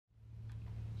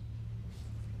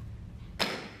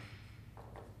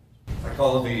I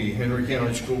call the Henry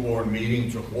County School Board meeting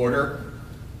to order.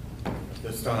 At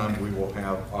this time, we will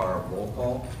have our roll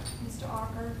call. Mr.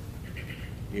 Arker?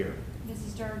 Here.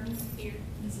 Mrs. Durden? Here.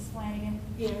 Mrs. Flanagan?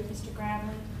 Here. Mr.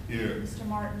 Gravely? Here. Mr.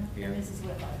 Martin? Here. And Mrs.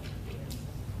 Whitlow? Here.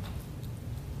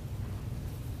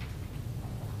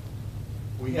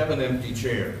 We have an empty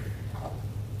chair.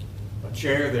 A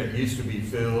chair that used to be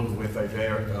filled with a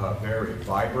very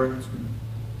vibrant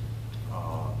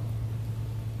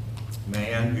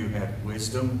man who had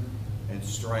wisdom and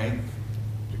strength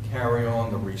to carry on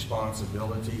the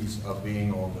responsibilities of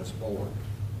being on this board.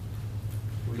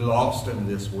 We lost him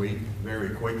this week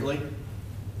very quickly.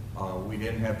 We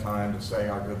didn't have time to say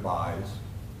our goodbyes,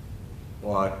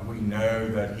 but we know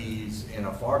that he's in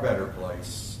a far better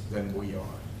place than we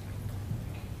are.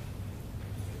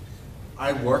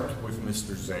 I worked with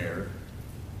Mr. Zaire.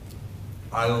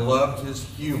 I loved his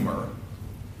humor,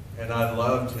 and I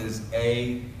loved his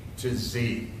A to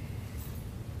Z.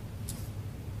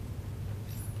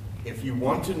 If you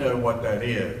want to know what that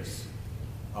is,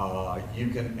 you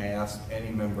can ask any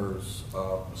members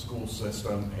of the school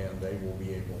system and they will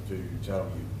be able to tell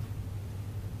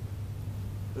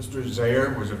you. Mr.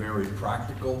 Zaire was a very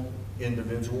practical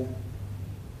individual.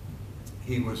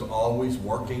 He was always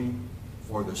working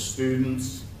for the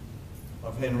students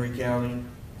of Henry County,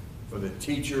 for the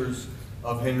teachers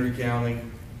of Henry County,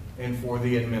 and for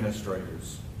the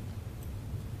administrators.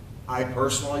 I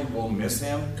personally will miss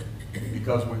him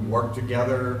because we worked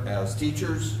together as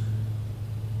teachers,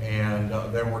 and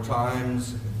there were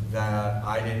times that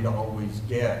I didn't always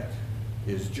get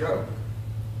his joke.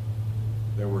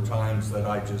 There were times that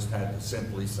I just had to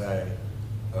simply say,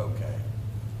 okay.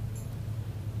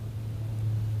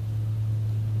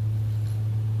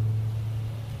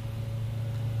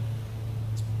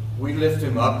 We lift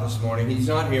him up this morning. He's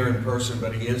not here in person,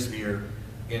 but he is here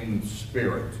in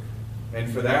spirit. And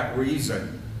for that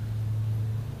reason,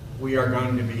 we are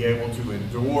going to be able to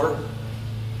endure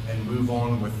and move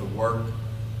on with the work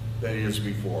that is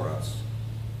before us.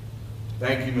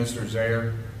 Thank you, Mr.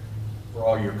 Zaire, for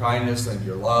all your kindness and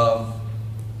your love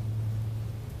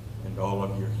and all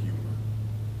of your humor.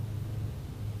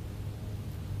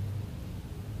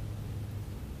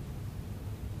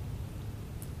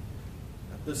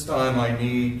 At this time, I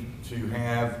need to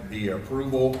have the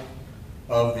approval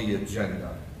of the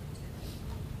agenda.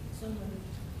 So moved.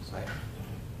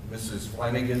 Mrs.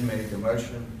 Flanagan made the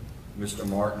motion. Mr.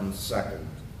 Martin second.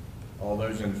 All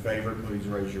those in favor, please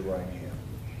raise your right hand.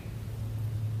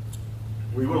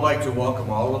 We would like to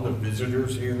welcome all of the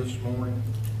visitors here this morning.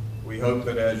 We hope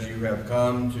that as you have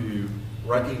come to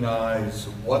recognize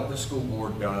what the school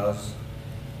board does,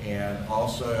 and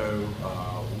also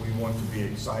we want to be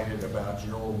excited about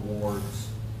your awards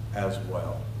as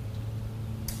well.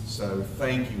 So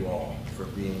thank you all for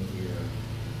being here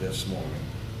this morning.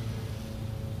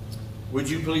 Would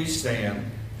you please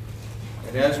stand?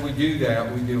 And as we do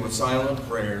that, we do a silent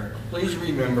prayer. Please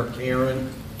remember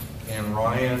Karen and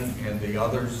Ryan and the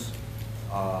others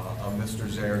of Mr.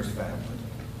 Zaire's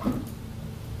family.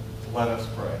 Let us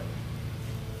pray.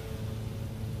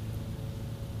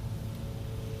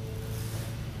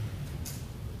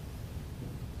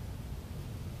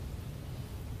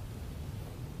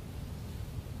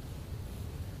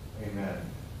 Amen.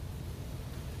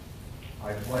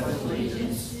 I pledge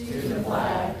allegiance to the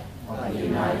flag of the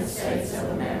United States of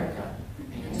America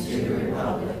and to the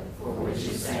republic for which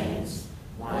it stands,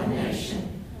 one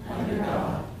nation, under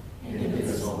God,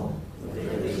 indivisible, with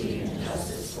liberty and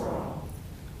justice for all.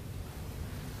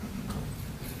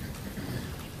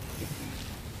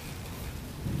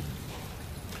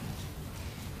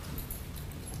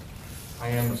 I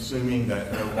am assuming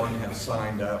that no one has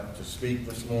signed up to speak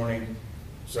this morning,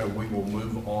 so we will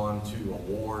move on to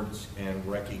awards and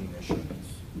recognitions.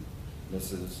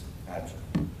 Mrs. Hatcher.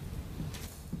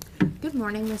 Good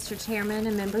morning, Mr. Chairman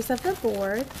and members of the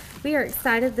board. We are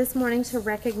excited this morning to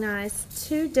recognize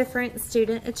two different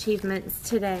student achievements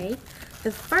today.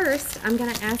 The first, I'm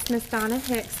going to ask Ms. Donna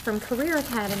Hicks from Career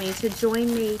Academy to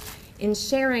join me in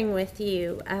sharing with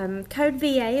you. Code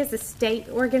VA is a state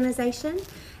organization,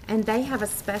 and they have a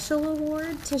special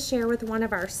award to share with one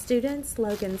of our students,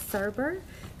 Logan Serber.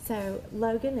 So,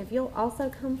 Logan, if you'll also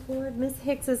come forward, Ms.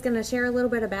 Hicks is going to share a little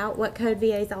bit about what Code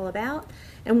VA is all about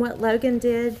and what Logan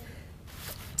did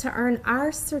to earn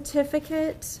our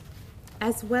certificate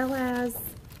as well as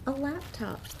a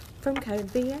laptop from Code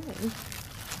VA.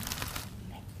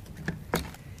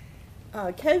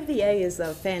 Code VA is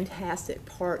a fantastic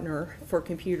partner for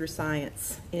computer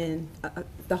science in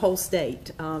the whole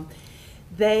state.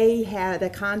 They had a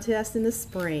contest in the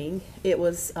spring. It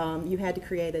was, you had to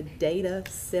create a data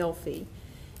selfie.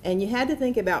 And you had to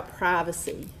think about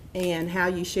privacy and how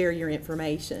you share your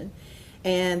information.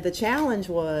 And the challenge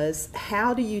was,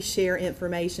 how do you share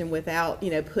information without,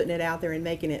 putting it out there and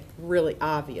making it really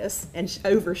obvious and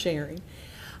oversharing?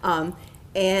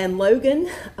 And Logan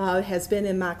has been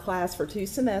in my class for 2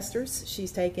 semesters.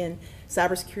 She's taken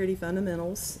Cybersecurity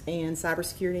Fundamentals and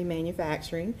Cybersecurity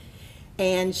Manufacturing.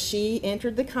 And she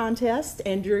entered the contest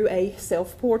and drew a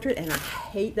self-portrait, and I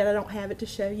hate that I don't have it to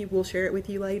show you. We'll share it with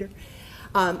you later.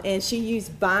 And she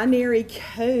used binary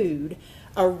code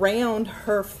around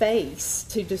her face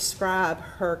to describe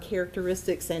her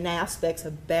characteristics and aspects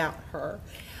about her.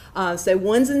 So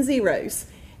ones and zeros.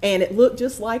 And it looked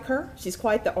just like her. She's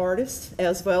quite the artist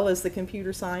as well as the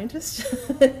computer scientist.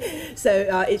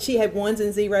 So she had ones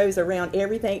and zeros around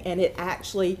everything, and it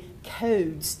actually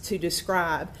codes to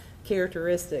describe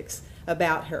characteristics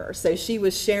about her. So she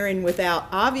was sharing without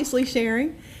obviously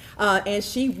sharing, and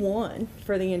she won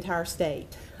for the entire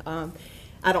state.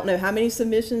 I don't know how many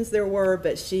submissions there were,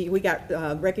 but we got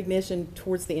recognition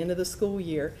towards the end of the school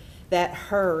year that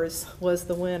hers was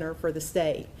the winner for the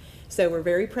state. So we're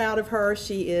very proud of her.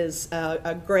 She is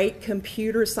a great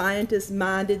computer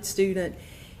scientist-minded student,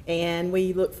 and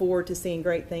we look forward to seeing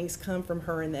great things come from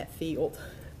her in that field.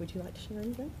 Would you like to share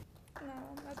anything? No,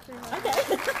 that's pretty much. Okay.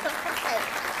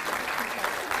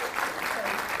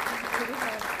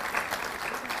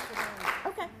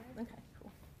 Okay. Okay.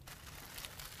 Cool.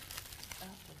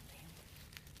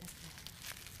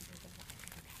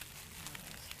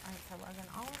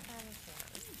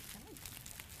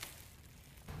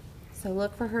 So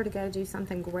look for her to go do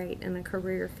something great in a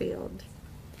career field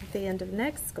at the end of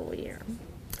next school year.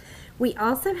 We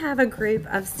also have a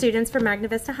group of students from Magna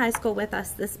Vista High School with us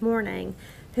this morning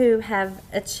who have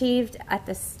achieved at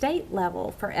the state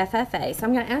level for FFA. So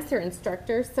I'm going to ask their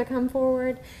instructors to come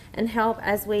forward and help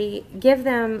as we give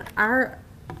them our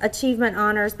achievement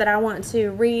honors, but I want to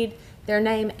read their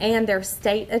name and their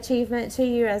state achievement to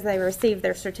you as they receive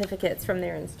their certificates from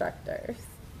their instructors.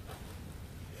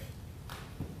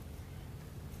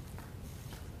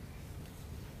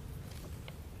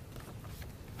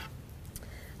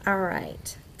 All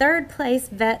right, 3rd place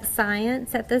vet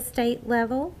science at the state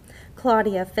level,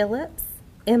 Claudia Phillips,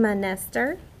 Emma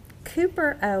Nestor,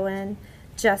 Cooper Owen,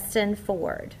 Justin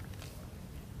Ford.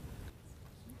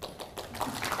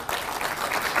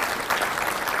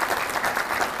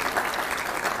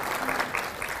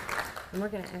 And we're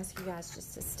going to ask you guys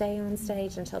just to stay on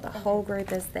stage until the whole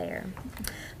group is there.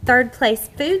 3rd place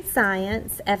food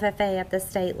science, FFA at the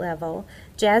state level,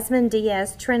 Jasmine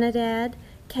Diaz Trinidad,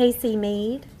 Casey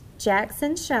Mead,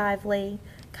 Jackson Shively,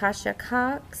 Kasha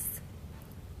Cox,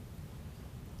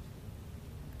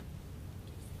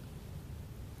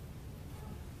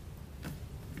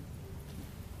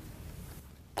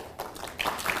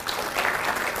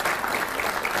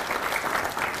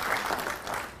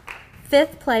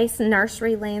 Fifth place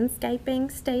nursery landscaping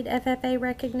state FFA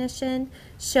recognition,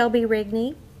 Shelby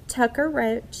Rigney, Tucker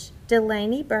Roach,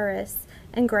 Delaney Burris,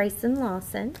 and Grayson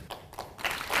Lawson.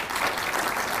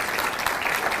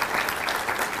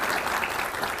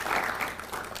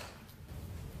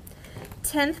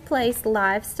 10th place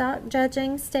livestock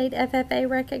judging state FFA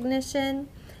recognition,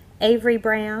 Avery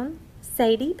Brown,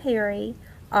 Sadie Perry,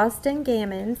 Austin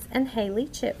Gammons, and Haley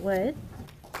Chitwood.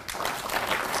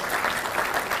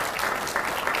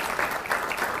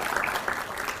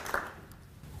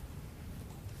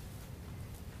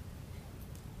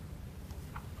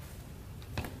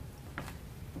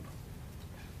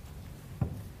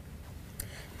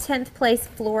 Tenth place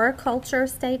floriculture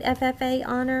state FFA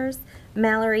honors,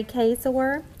 Mallory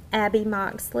Kazor, Abby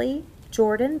Moxley,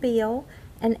 Jordan Beal,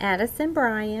 and Addison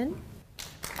Bryan.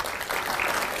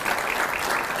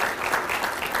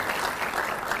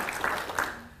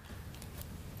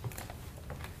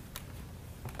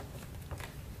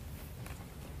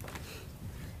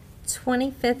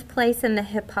 '25th place in the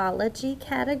hippology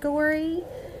category,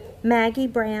 Maggie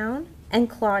Brown and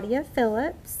Claudia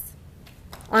Phillips.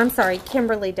 Oh, I'm sorry,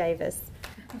 Kimberly Davis.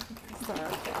 Sorry.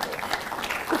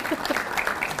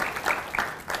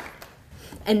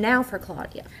 And now for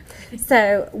Claudia.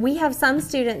 So we have some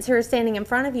students who are standing in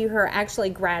front of you who are actually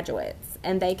graduates,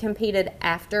 and they competed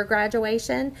after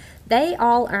graduation. They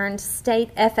all earned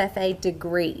state FFA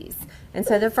degrees. And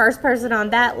so the first person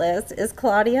on that list is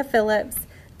Claudia Phillips,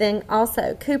 then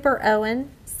also Cooper Owen,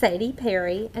 Sadie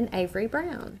Perry, and Avery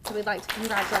Brown. So we'd like to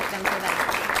congratulate them for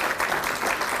that.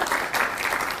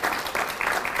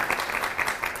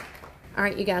 All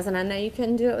right, you guys, and I know you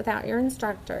couldn't do it without your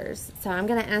instructors, so I'm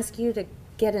going to ask you to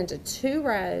get into 2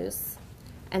 rows,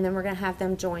 and then we're going to have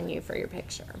them join you for your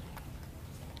picture.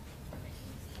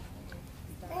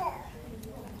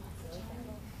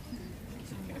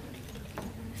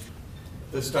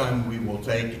 This time we will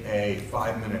take a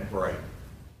 5-minute break.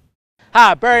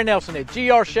 Hi, Barry Nelson at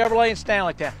GR Chevrolet in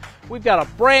Stanleytown. We've got a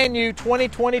brand new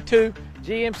 2022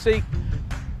 GMC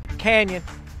Canyon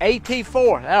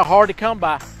AT4. They're hard to come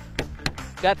by.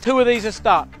 Got 2 of these in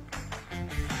stock.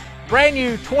 Brand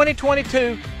new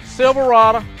 2022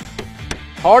 Silverado.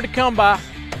 Hard to come by.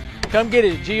 Come get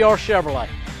it at GR Chevrolet.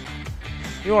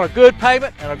 You want a good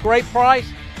payment and a great price?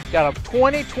 Got a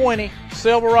 2020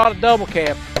 Silverado double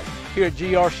cab here at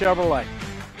GR Chevrolet.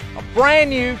 A brand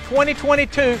new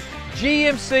 2022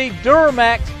 GMC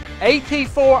Duramax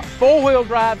AT4 4-wheel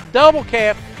drive double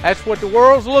cab. That's what the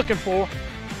world's looking for.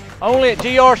 Only at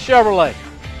GR Chevrolet.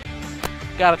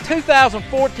 Got a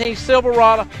 2014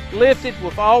 Silverado lifted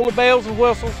with all the bells and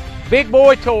whistles. Big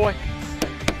boy toy.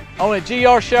 Only at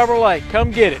GR Chevrolet.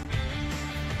 Come get it.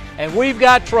 And we've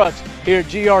got trucks here at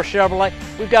GR Chevrolet.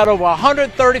 We've got over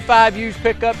 135 used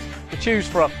pickups to choose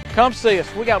from. Come see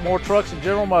us. We got more trucks than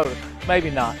General Motors. Maybe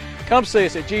not. Come see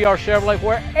us at GR Chevrolet,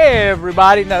 where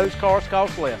everybody knows cars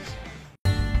cost less.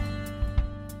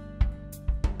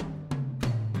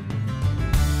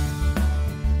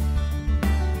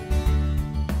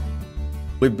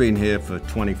 We've been here for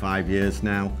 25 years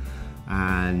now,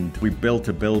 and we built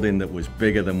a building that was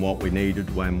bigger than what we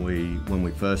needed when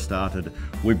we first started.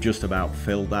 We've just about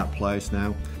filled that place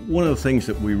now. One of the things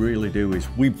that we really do is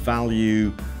we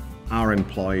value our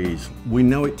employees. We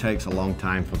know it takes a long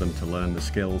time for them to learn the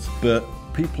skills, but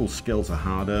people's skills are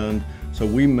hard earned, so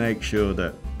we make sure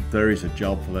that there is a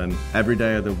job for them every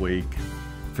day of the week,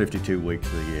 52 weeks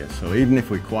of the year. So even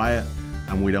if we're quiet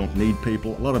and we don't need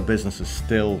people, a lot of businesses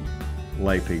still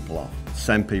lay people off,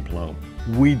 send people home.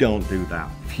 We don't do that.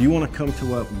 If you want to come to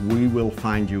work, we will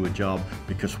find you a job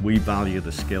because we value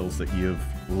the skills that you've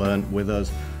learned with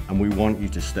us, and we want you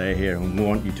to stay here, and we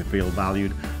want you to feel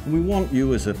valued. And we want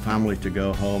you as a family to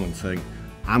go home and think,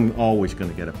 I'm always going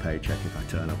to get a paycheck if I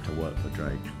turn up to work for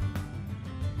Drake.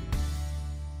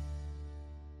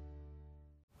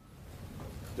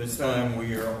 This time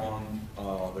we are on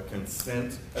the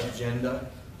consent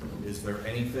agenda. Is there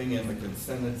anything in the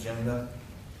consent agenda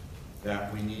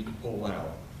that we need to pull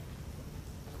out?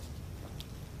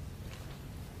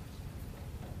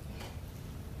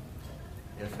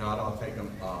 If not, I'll take a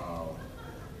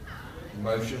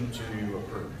motion to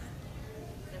approve.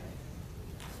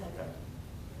 Okay.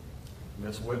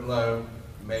 Ms. Whitlow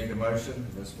made the motion.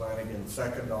 Ms. Flanagan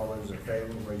second. All those in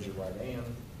favor, raise your right hand.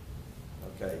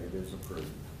 Okay, it is approved.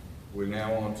 We're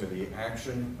now on to the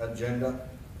action agenda.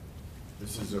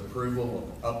 This is approval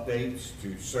of updates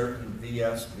to certain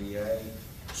VSBA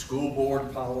school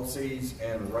board policies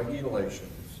and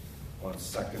regulations on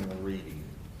second reading.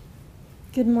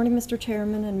 Good morning, Mr.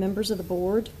 Chairman and members of the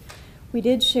board. We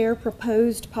did share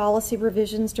proposed policy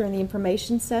revisions during the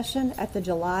information session at the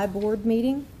July board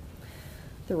meeting.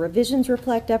 The revisions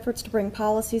reflect efforts to bring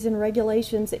policies and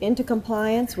regulations into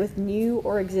compliance with new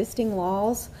or existing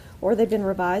laws, or they've been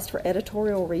revised for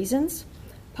editorial reasons.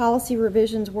 Policy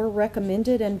revisions were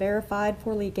recommended and verified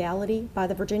for legality by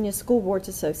the Virginia School Boards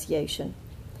Association.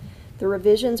 The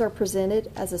revisions are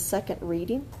presented as a second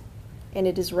reading, and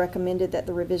it is recommended that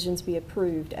the revisions be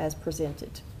approved as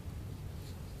presented.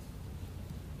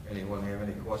 Anyone have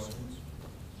any questions?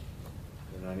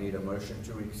 Then I need a motion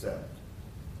to accept.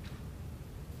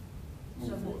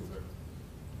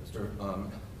 Mr.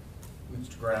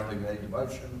 Gradley made the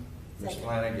motion. Ms.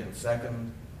 Flanagan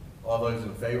second. All those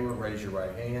in favor, raise your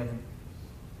right hand.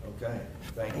 Okay,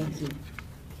 thank you.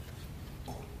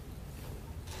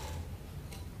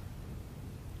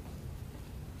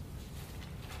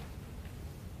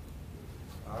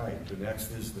 All right, the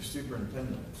next is the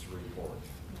superintendent's report.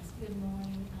 Yes, good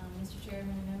morning, Mr.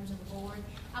 Chairman and members of the board.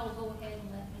 I will go ahead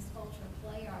and let Ms. Fulcher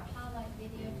play our highlight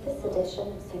video. This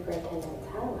edition of Superintendent's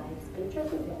Highlights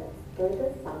features events through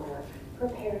the summer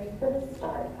preparing for the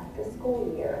start of the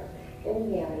school year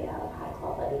in the area of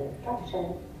high-quality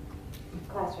instruction.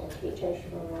 Classroom teachers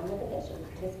from around the division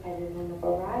participated in a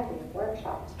variety of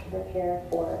workshops to prepare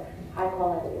for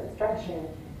high-quality instruction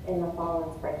in the fall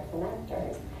and spring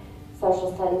semesters.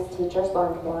 Social studies teachers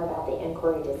learned more about the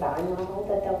inquiry design model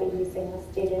that they'll be using with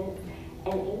students,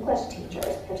 and English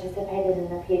teachers participated in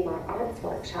the Piedmont Arts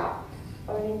Workshop,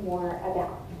 learning more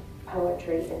about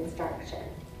poetry instruction.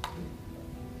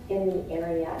 In the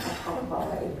area of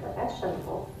high-quality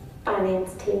professionals,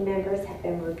 finance team members have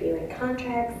been reviewing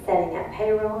contracts, setting up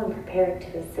payroll, and prepared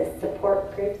to assist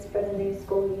support groups for the new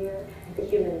school year. The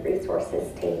human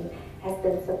resources team has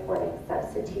been supporting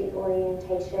substitute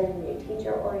orientation, new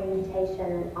teacher orientation,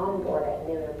 and onboarding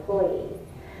new employees.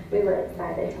 We were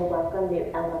excited to welcome new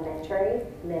elementary,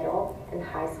 middle, and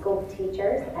high school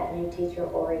teachers at new teacher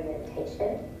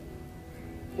orientation.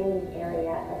 in the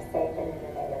area of safe and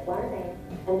innovative learning.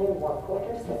 A new work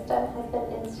order system has been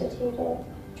instituted.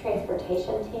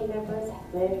 Transportation team members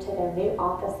have moved to their new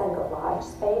office and garage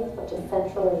space, which is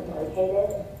centrally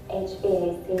located.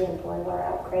 HVAC and boiler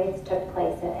upgrades took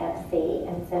place at FC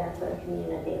and Center for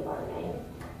Community Learning.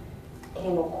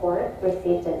 Campbell Court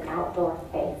received an outdoor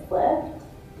facelift.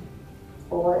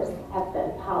 Floors have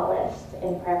been polished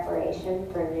in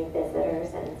preparation for new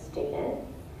visitors and students.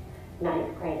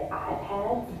 9th grade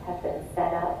iPads have been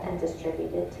set up and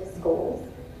distributed to schools.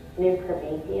 New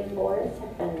Promethean boards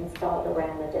have been installed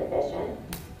around the division.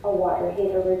 A water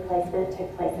heater replacement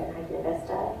took place at Magna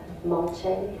Vista.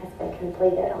 Mulching has been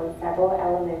completed on several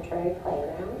elementary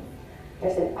playgrounds.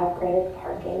 There's an upgraded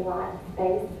parking lot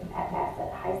space at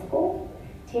Bassett High School.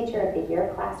 Teacher of the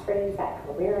Year classrooms at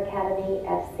Career Academy,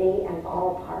 FC, and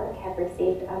Ball Park have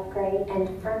received upgrades,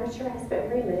 and furniture has been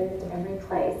removed and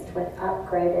replaced with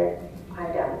upgraded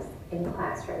items in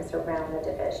classrooms around the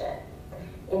division.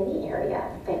 In the area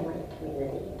of family and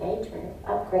community engagement,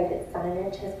 upgraded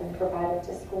signage has been provided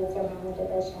to schools around the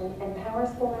division, and Power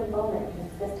School enrollment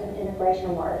and system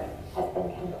integration work has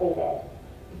been completed.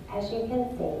 As you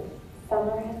can see,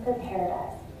 summer has prepared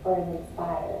us for an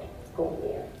inspired school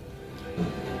year.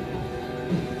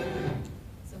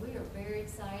 So we are very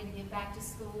excited to get back to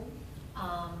school.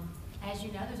 As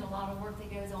you know, there's a lot of work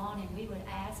that goes on, and we would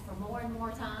ask for more and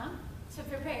more time to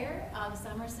prepare. The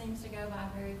summer seems to go by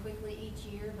very quickly each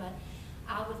year, but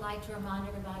I would like to remind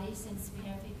everybody, since we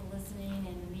have people listening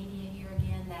and the media here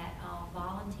again, that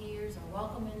volunteers are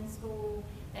welcome in the school,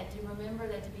 that to remember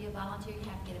that to be a volunteer you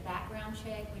have to get a background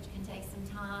check, which can take some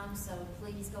time, so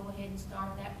please go ahead and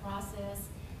start that process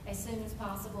as soon as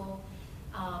possible.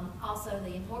 Also,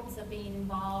 the importance of being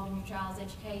involved in your child's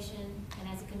education, and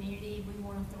as a community we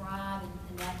want to thrive,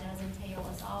 and that does entail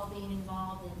us all being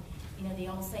involved. And you know, the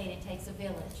old saying, it takes a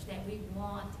village, that we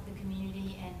want the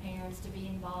community and parents to be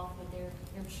involved with their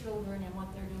children and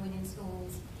what they're doing in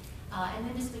schools. And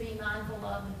then just to be mindful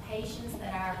of the patience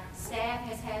that our staff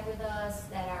has had with us,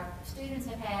 that our students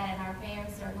have had, and our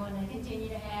parents are going to continue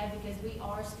to have, because we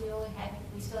still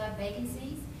have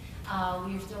vacancies.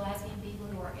 We are still asking people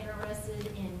who are interested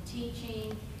in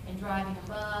teaching and driving a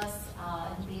bus,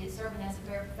 and serving as a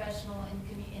paraprofessional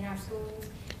in our schools,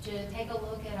 to take a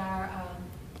look at our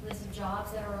list of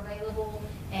jobs that are available,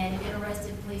 and if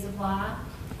interested, please apply.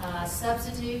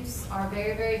 Substitutes are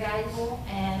very, very valuable,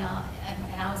 and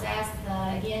I was asked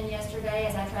again yesterday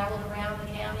as I traveled around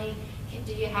the county,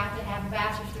 do you have to have a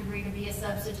bachelor's degree to be a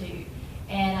substitute?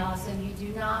 And so you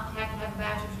do not have to have a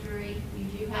bachelor's degree.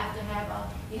 You have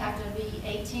to be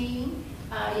 18.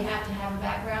 You have to have a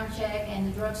background check and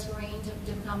the drug screen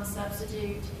to become a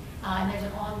substitute. And there's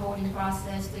an onboarding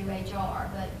process through HR,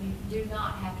 but you do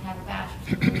not have to have a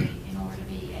bachelor's degree in order to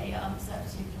be a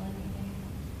substitute.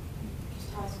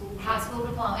 Just high school. High school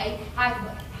diploma,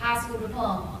 high school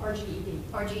diploma. Or GED.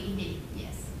 Or GED,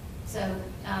 yes. So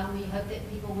we hope that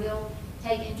people will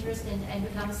take interest and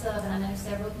become a sub, and I know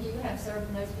several of you have served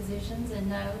in those positions and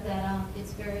know that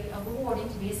it's very rewarding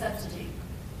to be a substitute.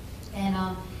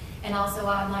 And also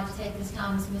I would like to take this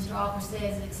time, as Mr. Alker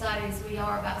says, as excited as we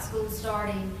are about school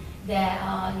starting,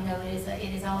 that you know,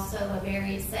 it is also a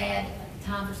very sad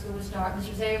time for school to start.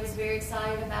 Mr. Zaire was very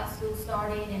excited about school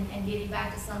starting and getting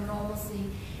back to some normalcy,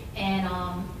 and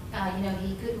you know,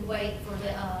 he couldn't wait for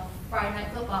the Friday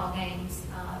night football games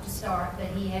to start, but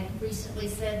he had recently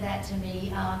said that to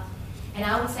me. And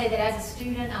I would say that as a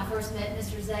student, I first met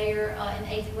Mr. Zaire in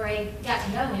 8th grade, got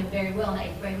to know him very well in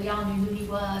 8th grade. We all knew who he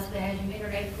was, but as you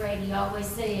entered 8th grade, he always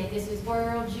said, this is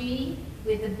World G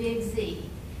with a big Z.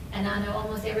 And I know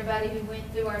almost everybody who went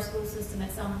through our school system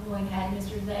at some point had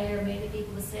Mr. Zaire, maybe the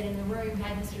people that sit in the room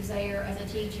had Mr. Zaire as a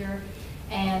teacher,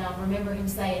 and I remember him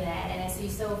saying that. And as he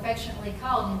so affectionately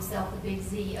called himself the Big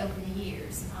Z over the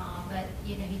years. But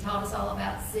you know, he taught us all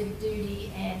about civic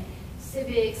duty and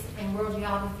civics and world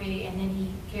geography, and then he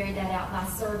carried that out by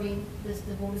serving the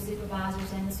Board of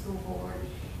Supervisors and the school board,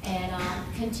 and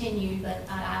continued. But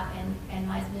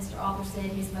and as Mr. Alker said,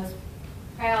 his most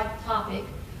proud topic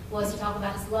was to talk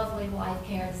about his lovely wife,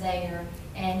 Karen Zaire,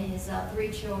 and his 3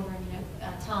 children, you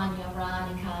know, Tanya,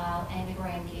 Ryan, and Kyle, and the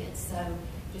grandkids. So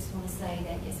just want to say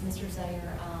that, yes, Mr.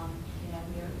 Zaire, you know,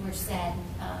 we're saddened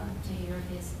to hear of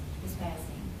his passing.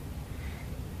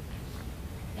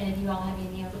 And if you all have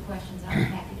any other questions, I'll be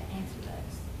happy to answer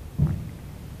those.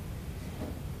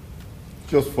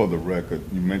 Just for the record,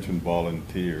 you mentioned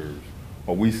volunteers.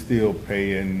 Are we still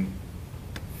paying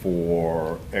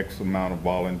for X amount of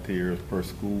volunteers per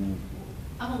school?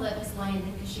 I'm going to let Ms.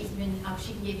 Landon, because she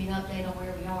can give you an update on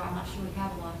where we are. I'm not sure we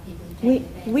have a lot of people who take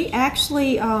advantage. We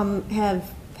actually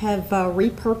have have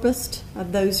repurposed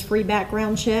those free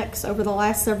background checks over the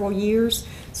last several years.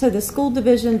 So the school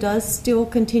division does still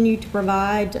continue to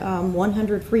provide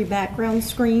 100 free background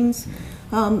screens,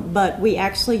 but we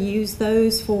actually use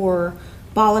those for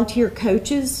volunteer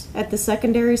coaches at the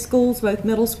secondary schools, both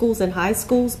middle schools and high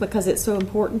schools, because it's so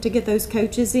important to get those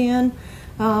coaches in.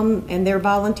 And they're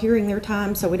volunteering their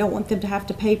time, so we don't want them to have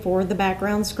to pay for the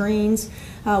background screens.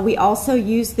 We also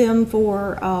use them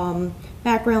for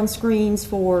background screens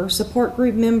for support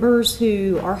group members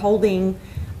who are holding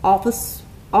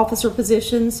officer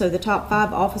positions, so the top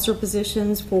 5 officer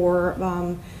positions for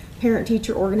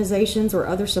parent-teacher organizations or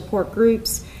other support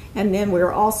groups. And then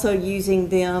we're also using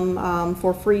them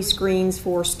for free screens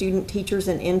for student teachers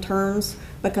and interns,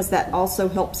 because that also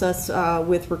helps us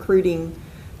with recruiting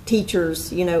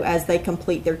teachers, you know, as they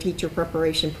complete their teacher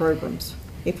preparation programs,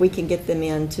 if we can get them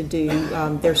in to do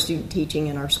their student teaching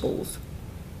in our schools.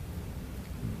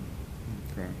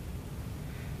 Okay.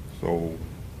 So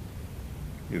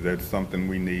is that something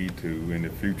we need to, in the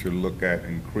future, look at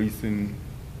increasing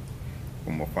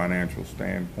from a financial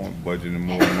standpoint, budgeting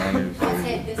more money? I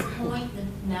say at this point,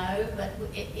 no, but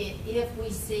if we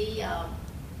see,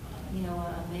 you know,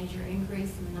 a major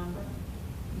increase in the number,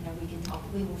 you know, we can talk.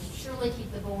 We will surely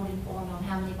keep the board informed on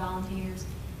how many volunteers.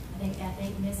 I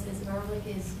think Mrs. Verlick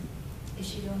is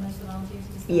she doing most of the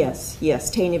volunteers?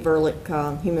 Yes. Tanya Verlick,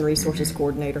 Human Resources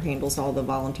Coordinator, handles all the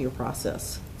volunteer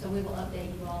process. So we will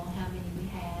update you all on how many we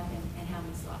have and how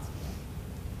many slots we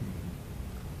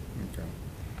have. Okay.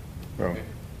 Well,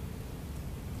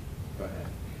 Go ahead.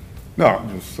 no, I'm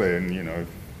just saying, you know, of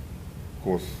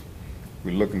course,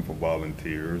 we're looking for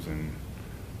volunteers, and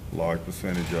a large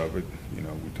percentage of it, you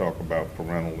know, we talk about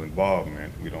parental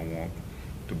involvement. We don't want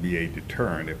to be a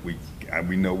deterrent. If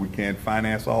we know we can't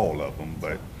finance all of them,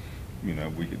 but, you know,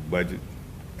 we could budget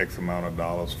X amount of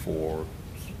dollars for,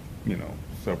 you know,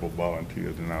 several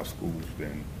volunteers in our schools,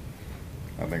 then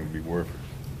I think it'd be worth it.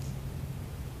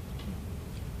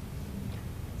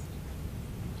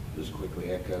 Just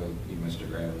quickly echo you, Mr.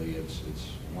 Gravely. It's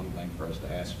one thing for us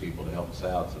to ask people to help us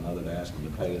out. It's another to ask them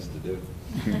to pay us to do it.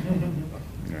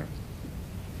 Yeah.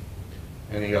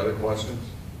 Any other questions?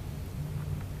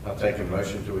 I'll take a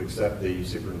motion to accept the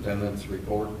superintendent's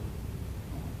report.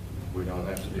 We don't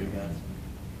have to do that?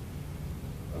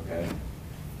 Okay.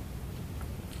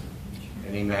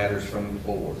 Any matters from the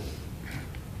board?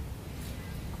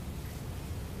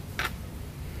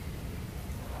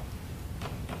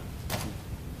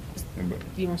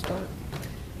 You want to start?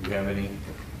 Do you have any?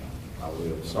 I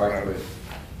will start with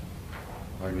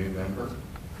our new member.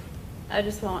 I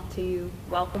just want to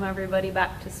welcome everybody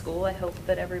back to school. I hope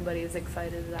that everybody is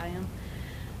excited as I am.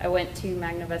 I went to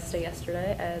Magna Vista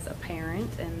yesterday as a parent,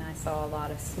 and I saw a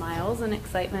lot of smiles and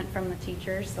excitement from the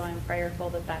teachers, so I'm prayerful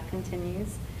that that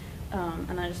continues.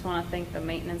 And I just want to thank the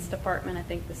maintenance department. I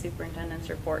think the superintendent's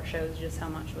report shows just how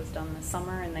much was done this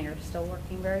summer, and they are still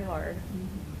working very hard.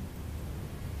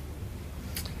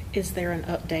 Is there an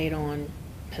update on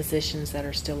positions that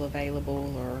are still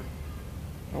available, or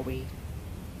are we?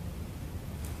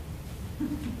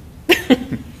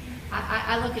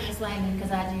 I look at Ms. Landon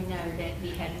because I do know that we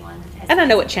had one. And I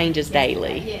know it changes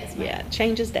daily. Yes, yeah, it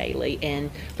changes daily.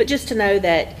 But just to know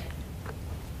that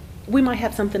we might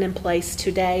have something in place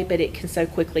today, but it can so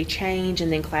quickly change,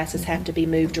 and then classes have to be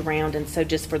moved around. And so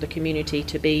just for the community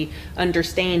to be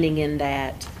understanding in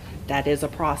that, that is a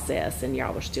process, and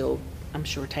y'all are still, I'm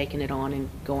sure, taking it on and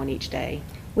going each day.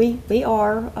 We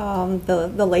are.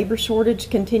 The labor shortage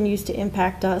continues to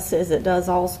impact us, as it does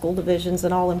all school divisions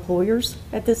and all employers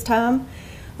at this time.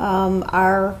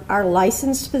 Our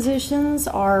licensed positions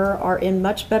are in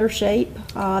much better shape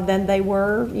than they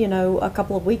were, you know, a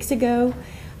couple of weeks ago.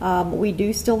 We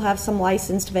do still have some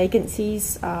licensed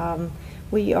vacancies.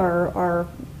 We are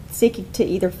seeking to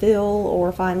either fill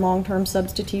or find long-term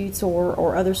substitutes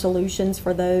or other solutions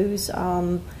for those.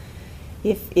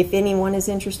 If anyone is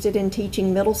interested in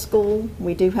teaching middle school,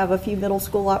 we do have a few middle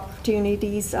school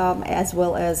opportunities, as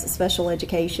well as special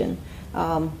education.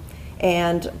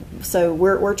 And so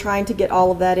we're trying to get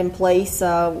all of that in place,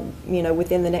 you know,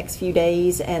 within the next few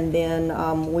days. And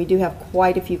then we do have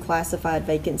quite a few classified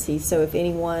vacancies. So if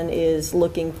anyone is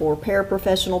looking for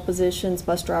paraprofessional positions,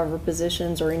 bus driver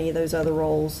positions, or any of those other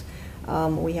roles,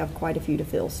 we have quite a few to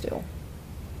fill still.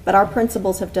 But our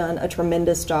principals have done a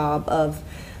tremendous job of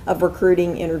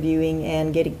recruiting, interviewing,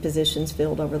 and getting positions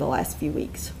filled over the last few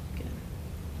weeks. Good.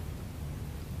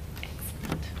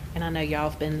 Excellent. And I know y'all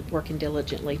have been working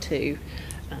diligently too,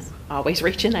 always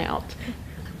reaching out.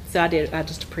 So I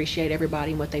just appreciate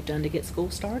everybody and what they've done to get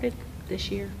school started this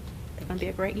year. It's going to be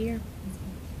a great year.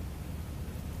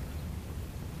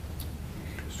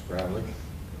 Mr. Gravely.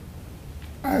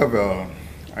 I have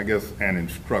I guess, an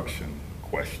instruction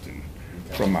question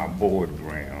from my board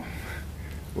ground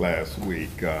last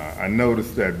week. I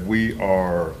noticed that we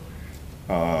are,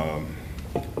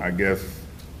 I guess,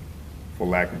 for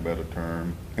lack of a better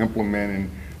term,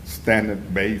 implementing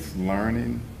standard-based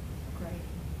learning. Great.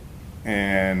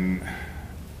 And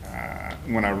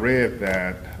when I read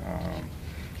that,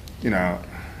 you know,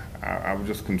 I was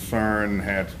just concerned,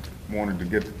 wanted to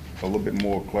get a little bit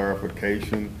more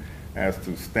clarification as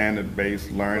to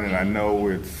standard-based learning. I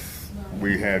know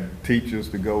we had teachers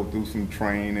to go through some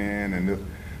training, and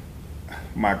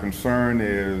my concern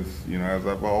is, you know, as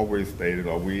I've always stated,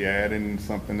 are we adding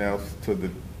something else to the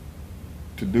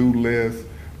to-do list?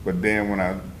 But then when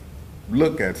I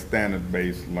look at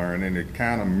standard-based learning, it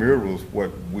kind of mirrors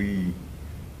what we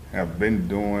have been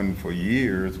doing for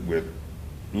years with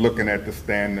looking at the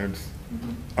standards,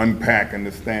 unpacking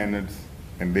the standards,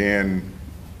 and then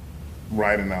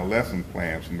writing our lesson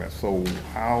plans from that. So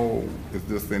how is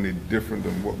this any different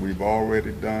than what we've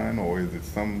already done, or is it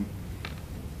some?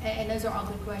 And those are all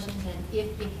good questions, and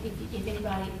if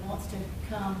anybody wants to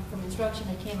come from instruction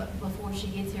that came up before she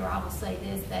gets here, I will say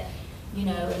this, that, you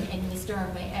know, and Ms.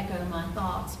 Durham may echo my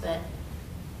thoughts, but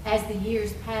as the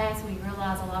years pass, we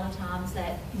realize a lot of times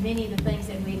that many of the things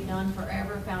that we've done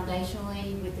forever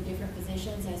foundationally with the different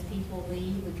positions as people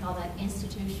leave, we call that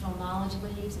institutional knowledge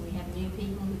leaves, and we have new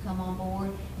people who come on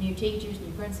board, new teachers,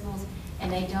 new principals,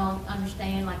 and they don't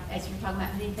understand, like, as you're talking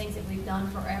about, many things that we've done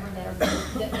forever that are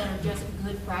good, that are just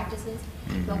good practices.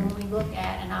 But when we look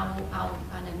at, and I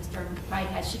know Ms. Durham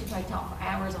probably she could probably talk for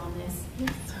hours on this,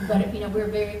 but, you know, we're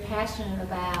very passionate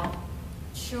about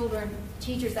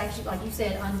teachers actually, like you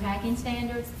said, unpacking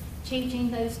standards,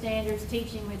 teaching those standards,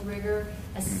 teaching with rigor,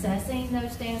 assessing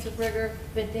those standards with rigor,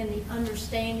 but then the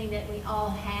understanding that we all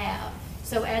have.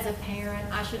 So as a parent,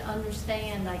 I should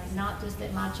understand, like, not just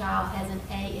that my child has an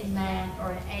A in math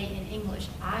or an A in English.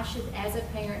 I should, as a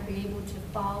parent, be able to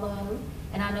follow,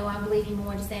 and I know I'm leading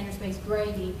more into standards-based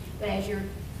grading, but as you're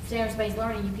standards-based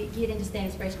learning, you could get into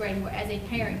standards-based grading, where as a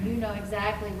parent, you know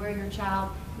exactly where your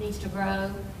child needs to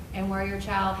grow and where your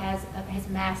child has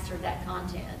mastered that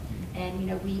content. And, you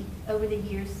know, we, over the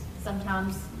years,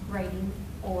 sometimes grading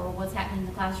or what's happening in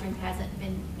the classroom hasn't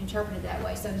been interpreted that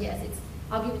way. So yes,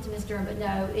 I'll give it to Ms. Durham, but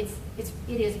no, it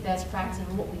is best practice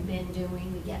and what we've been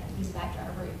doing. We get to use back to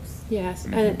our roots. Yes,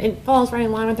 and it falls right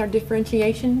in line with our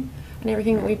differentiation and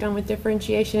everything that we've done with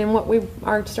differentiation, and what we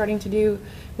are starting to do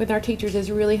with our teachers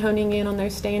is really honing in on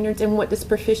those standards and what does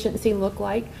proficiency look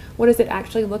like? What does it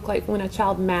actually look like when a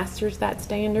child masters that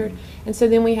standard? And so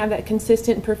then we have that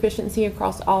consistent proficiency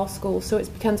across all schools, so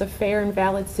it becomes a fair and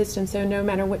valid system. So no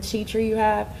matter what teacher you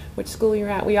have, which school you're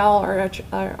at, we all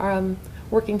are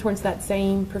working towards that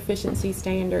same proficiency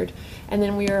standard. And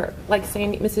then we are, like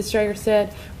Mrs. Strayer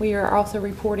said, we are also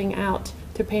reporting out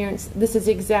to parents, this is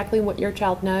exactly what your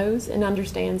child knows and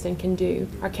understands and can do.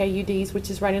 Our KUDs, which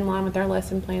is right in line with our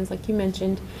lesson plans, like you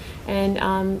mentioned.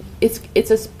 And it's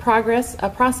a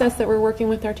process that we're working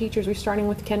with our teachers. We're starting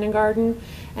with kindergarten,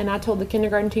 and I told the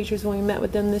kindergarten teachers when we met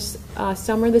with them this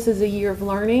summer, this is a year of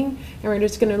learning, and we're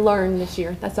just going to learn this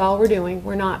year. That's all we're doing.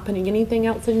 We're not putting anything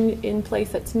else in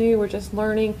place that's new. We're just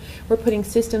learning. We're putting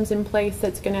systems in place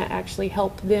that's going to actually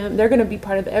help them. They're going to be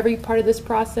part of every part of this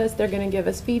process. They're going to give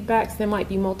us feedbacks. There might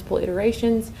be multiple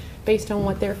iterations based on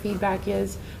what their feedback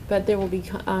is, but there will be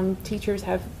teachers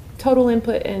have total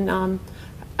input in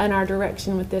our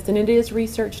direction with this, and it is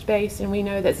research based, and we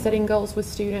know that setting goals with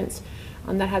students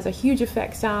that has a huge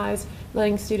effect size,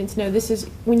 letting students know this is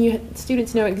when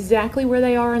students know exactly where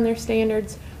they are in their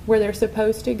standards, where they're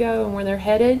supposed to go and where they're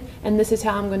headed, and this is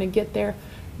how I'm going to get there.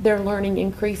 Their learning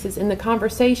increases, and the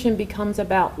conversation becomes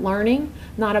about learning,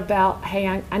 not about,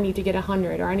 hey, I need to get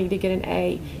 100 or I need to get an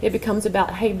A. It becomes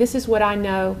about, hey, this is what I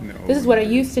know, this is what I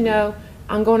used to know,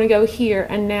 I'm going to go here,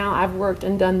 and now I've worked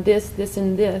and done this, this,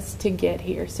 and this to get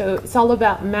here. So it's all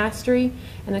about mastery,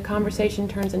 and the conversation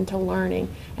turns into learning.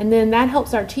 And then that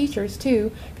helps our teachers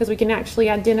too, because we can actually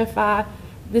identify,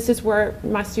 this is where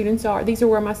my students are, these are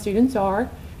where my students are,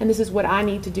 and this is what I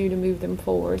need to do to move them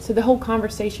forward. So the whole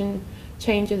conversation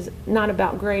changes, not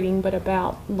about grading, but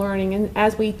about learning. And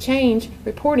as we change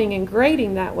reporting and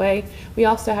grading that way, we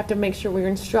also have to make sure we're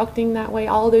instructing that way.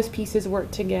 All of those pieces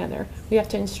work together. We have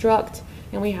to instruct,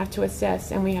 and we have to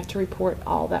assess, and we have to report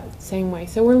all that same way.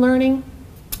 So we're learning.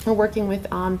 We're working with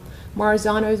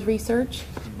Marzano's research,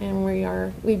 and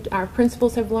our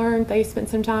principals have learned. They spent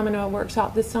some time in a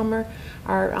workshop this summer.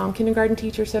 Our kindergarten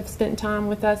teachers have spent time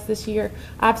with us this year.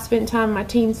 I've spent time, my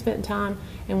team spent time,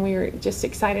 and we're just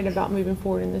excited about moving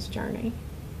forward in this journey.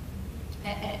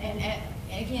 And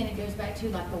And again, it goes back to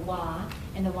like the why,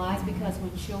 and the why is because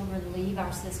when children leave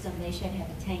our system, they should have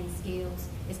attained skills.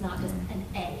 It's not just an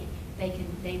A.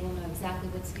 They will know exactly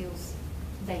what skills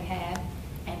they have,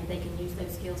 and they can use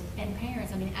those skills. And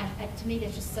parents, I mean, to me,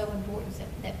 that's just so important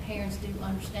that parents do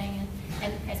understand.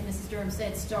 And as Mrs. Durham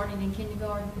said, starting in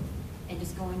kindergarten and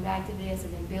just going back to this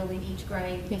and then building each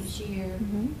grade each year,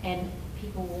 and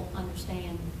people will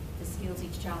understand the skills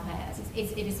each child has.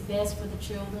 It is best for the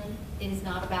children. It is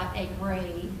not about a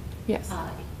grade. Yes.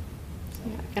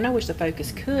 And I wish the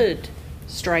focus could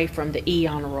stray from the E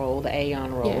honor roll, the A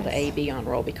honor roll, Yes. the AB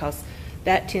honor roll, because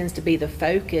that tends to be the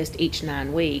focus each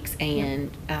 9 weeks,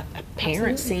 and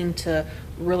parents seem to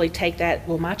really take that,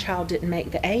 well, my child didn't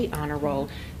make the A honor roll.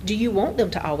 Do you want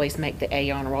them to always make the A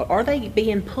honor roll? Are they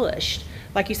being pushed?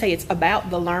 Like you say, it's about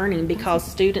the learning, because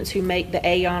students who make the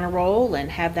A honor roll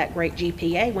and have that great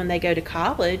GPA, when they go to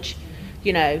college,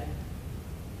 you know,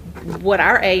 what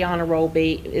our A honor roll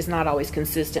be is not always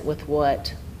consistent with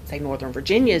what, say, Northern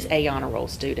Virginia's A honor roll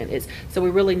student is. So we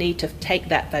really need to take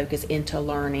that focus into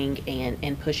learning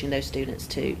and pushing those students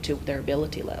to their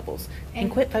ability levels, and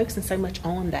quit focusing so much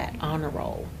on that honor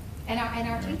roll. And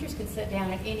our teachers could sit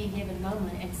down at any given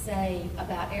moment and say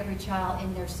about every child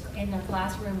in their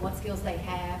classroom what skills they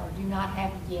have or do not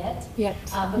have yet.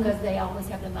 Because they always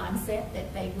have the mindset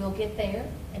that they will get there,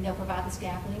 and they'll provide the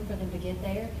scaffolding for them to get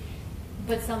there.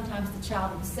 But sometimes the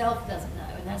child himself doesn't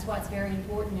know, and that's why it's very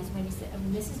important, as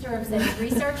Mrs. Durham said, it's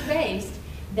research-based,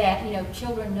 that, you know,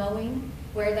 children knowing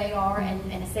where they are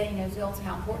and setting those goals,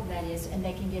 how important that is, and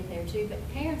they can get there too,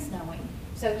 but parents knowing.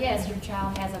 So yes, your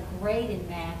child has a grade in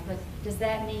math, but does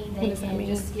that mean they can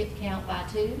just skip count by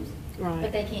 2s? Right.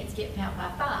 But they can't skip count by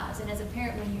 5s. And as a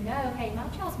parent, when you know, hey, my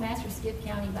child's master skip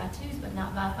counting by 2s, but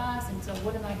not by 5s, and so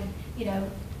what am I going to, you know,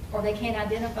 or they can't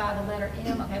identify the letter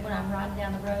M, okay, when I'm riding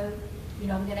down the road, you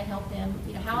know, I'm going to help them.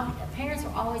 You know, how parents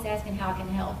are always asking how I can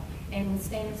help. And with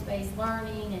standards-based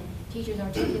learning and teachers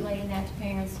articulating that to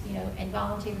parents, you know, and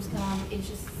volunteers come, it's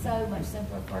just so much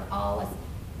simpler for all us,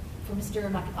 for Mr.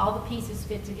 Durham, like all the pieces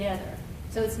fit together.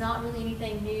 So it's not really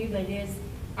anything new, but it is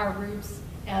our roots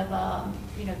of,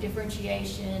 you know,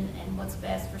 differentiation and what's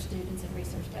best for students and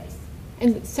research-based.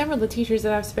 And several of the teachers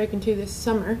that I've spoken to this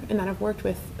summer and that I've worked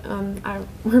with, I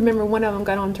remember one of them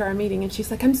got on to our meeting and she's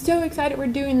like, I'm so excited we're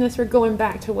doing this. We're going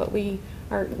back to what we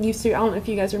are used to. I don't know if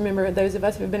you guys remember, those of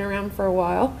us who have been around for a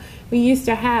while, we used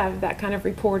to have that kind of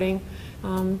reporting.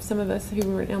 Some of us who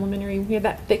were in elementary, we had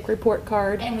that thick report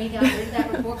card. And we got rid of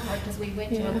that report card because we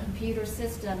went to a computer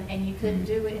system, and you couldn't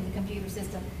do it in the computer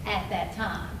system at that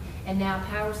time. And now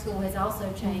Power School has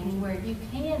also changed where you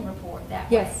can report that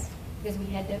way. Because we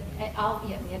had we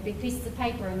had big pieces of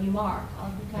paper and you marked.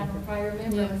 You kind of probably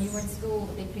remember when you were in school,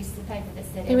 the big pieces of paper that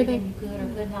said everything you could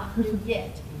or could not do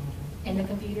yet. And the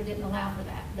computer didn't allow for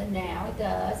that. But now it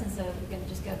does, and so we're going to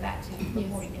just go back to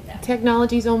reporting it that way.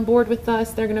 Technology's on board with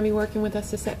us. They're going to be working with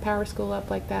us to set Power School up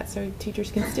like that so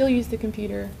teachers can still use the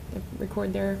computer to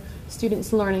record their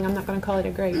students' learning. I'm not going to call it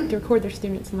a grade, to record their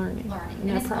students' learning.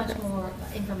 And it's much more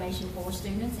information for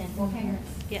students and for parents.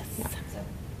 Yes. So,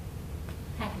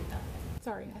 happy about that.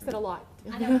 Sorry, I said a lot.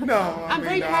 No, I'm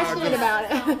very passionate about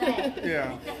it.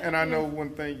 Yeah, and I know one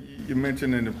thing you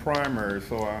mentioned in the primary,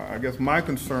 so I guess my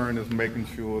concern is making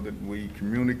sure that we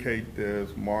communicate this,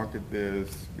 market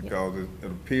this, because it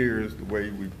appears the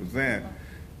way we present,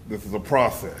 this is a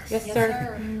process. Yes,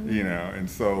 sir. You know, and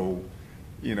so,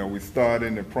 you know, we start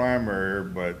in the primary,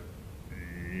 but,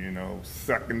 you know,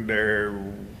 secondary.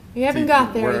 We haven't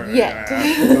got there yet.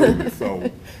 Absolutely.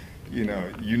 So, you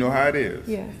know how it is.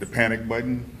 Yes. The panic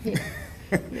button.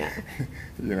 Yeah.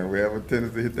 You know, we have a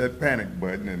tendency to hit that panic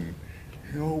button and,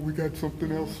 we got something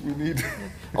else we need.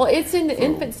 Well, it's in the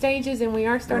infant stages, and we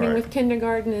are starting with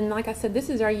kindergarten. And like I said, this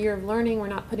is our year of learning. We're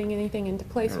not putting anything into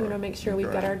place. We want to make sure we've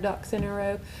got our ducks in a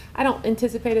row. I don't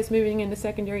anticipate us moving into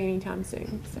secondary anytime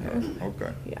soon. So,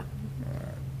 okay. Yeah. All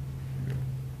right.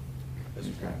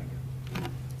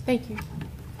 Thank you.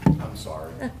 I'm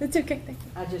sorry. It's okay. Thank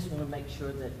you. I just want to make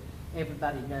sure that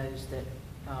everybody knows that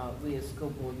we as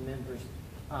school board members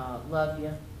love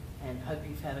you and hope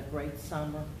you've had a great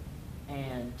summer,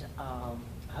 and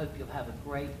hope you'll have a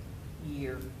great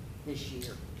year this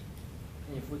year.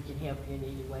 And if we can help you in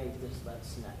any way, just let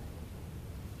us know.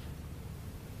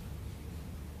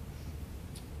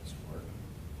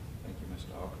 Thank you, Ms.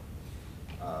 Dawg.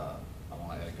 I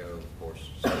want to echo, of course,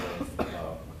 several of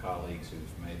my colleagues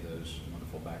who've made those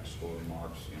wonderful back-to-school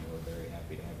remarks. We're very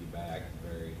happy to have you back.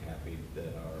 Very happy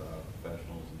that our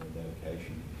professionals and their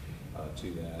dedication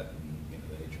to that, and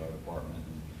the HR department,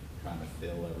 and trying to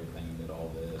fill everything that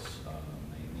all this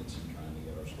maintenance and trying to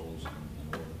get our schools in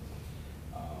order.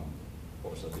 Of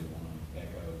course, I do want to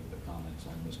echo the comments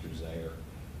on Mr. Zaire.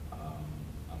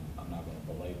 I'm not going to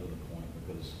belabor the point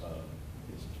because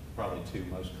it's probably two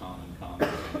most common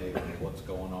comments made on what's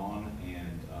going on,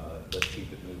 and let's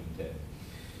keep it moving, Ted.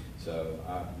 So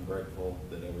I'm grateful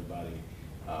that everybody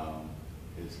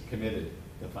is committed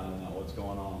to finding out what's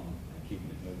going on and keeping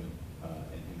it moving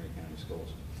in Henry County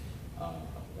Schools.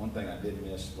 One thing I did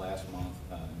miss last month,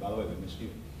 and by the way, we missed you,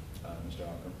 Mr.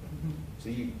 Ocker.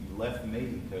 See, you left the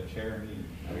meeting to chair a meeting.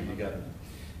 You got it.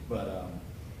 But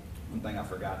one thing I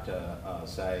forgot to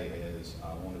say is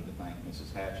I wanted to thank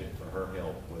Mrs. Hatchett for her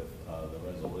help with the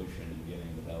resolution and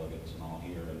getting the delegates and all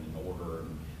here and in order.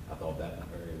 And I thought that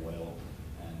went very well,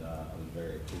 and I was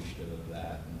very appreciative of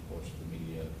that. And of course, the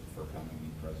media for coming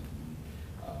and present,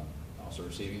 and also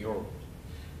receiving your awards.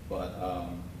 But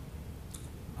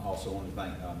I also want to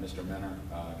thank Mr. Minner,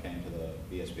 came to the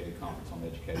VSBA Conference on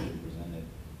Education, presented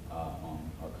on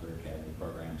our Career Academy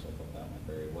programs. I thought that went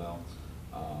very well.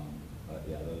 But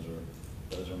yeah,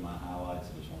 those are my highlights.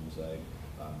 I just want to say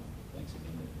thanks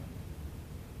again.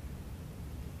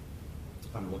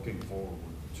 I'm looking forward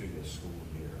to this school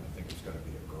year. I think it's going to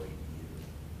be a great year.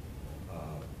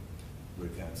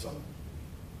 We've had some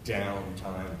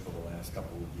downtime for the last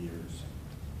couple of years,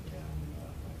 and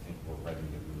I think we're ready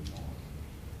to move on.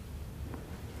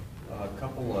 A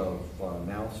couple of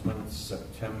announcements.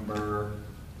 September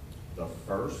the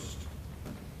 1st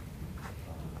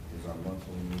is our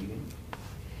monthly meeting,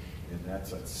 and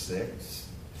that's at 6.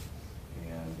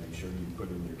 And make sure you put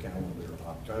in your calendar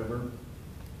October.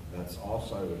 That's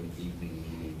also an evening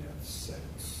meeting at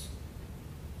 6.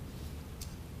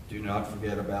 Do not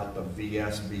forget about the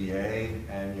VSBA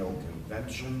annual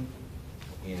convention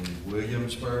in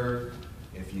Williamsburg.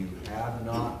 If you have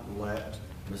not let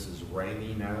Mrs.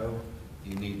 Rainey know,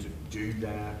 you need to do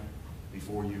that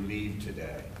before you leave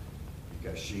today,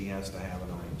 because she has to have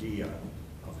an idea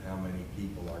of how many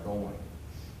people are going.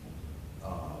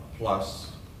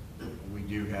 Plus, we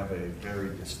do have a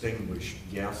very distinguished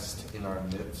guest in our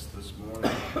midst this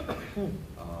morning,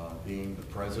 being the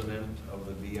president of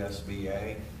the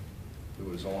VSBA,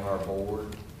 who is on our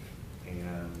board,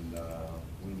 and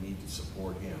we need to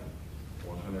support him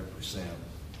 100%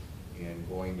 in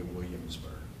going to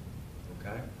Williamsburg.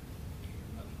 Okay?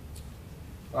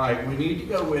 All right, we need to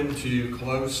go into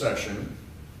closed session.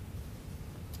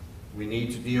 We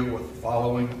need to deal with the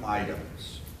following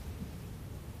items.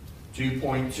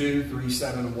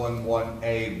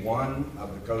 2.23711A1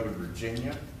 of the Code of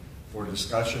Virginia for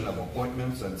discussion of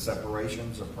appointments and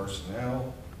separations of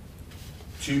personnel.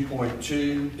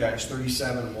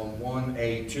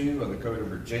 2.2-3711A2 of the Code of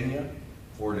Virginia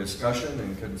for discussion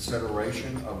and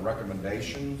consideration of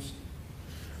recommendations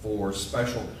for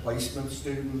special placement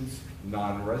students,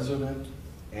 non-resident,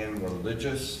 and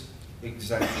religious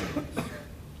exemptions.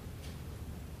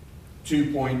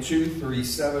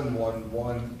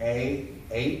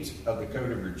 2.23711A8 of the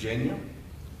Code of Virginia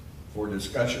for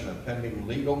discussion of pending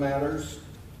legal matters.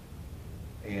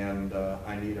 And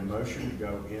I need a motion to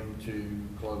go into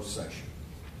closed session.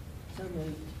 So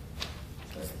moved.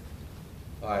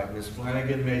 All right, Ms.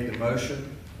 Flanagan made the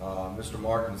motion. Mr.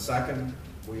 Martin second.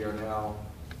 We are now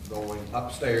going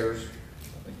upstairs.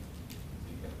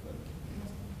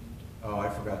 Oh, I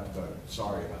forgot to vote.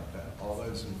 Sorry about that. All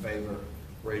those in favor,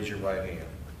 raise your right hand.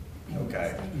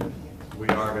 Okay. We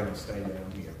are going to stay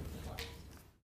down here.